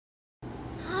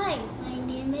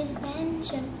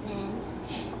Benjamin,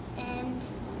 and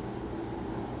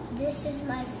this is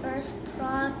my first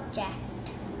project.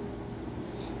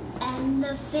 And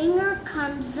the finger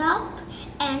comes up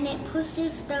and it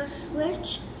pushes the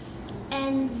switch,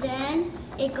 and then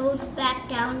it goes back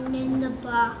down in the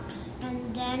box,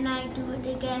 and then I do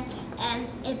it again and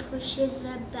it pushes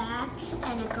it back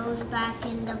and it goes back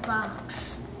in the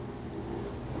box.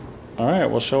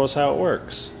 Alright, well show us how it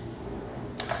works.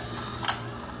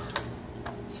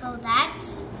 So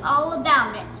that's all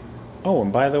about it. Oh,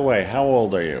 and by the way, how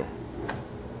old are you?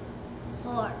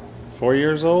 4. 4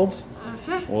 years old?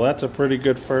 Uh-huh. Well, that's a pretty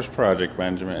good first project,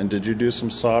 Benjamin. And did you do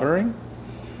some soldering?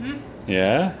 Mm-hmm.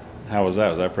 Yeah? How was that?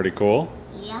 Was that pretty cool?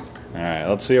 Yep. Alright,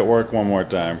 let's see it work one more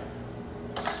time.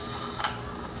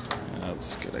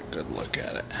 Let's get a good look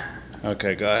at it.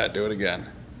 Okay, go ahead, do it again.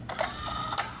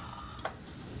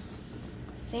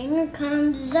 Finger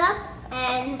comes up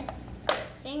and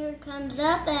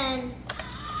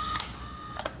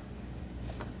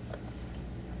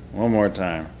One more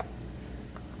time.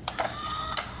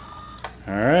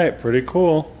 Alright, pretty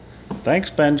cool. Thanks,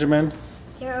 Benjamin.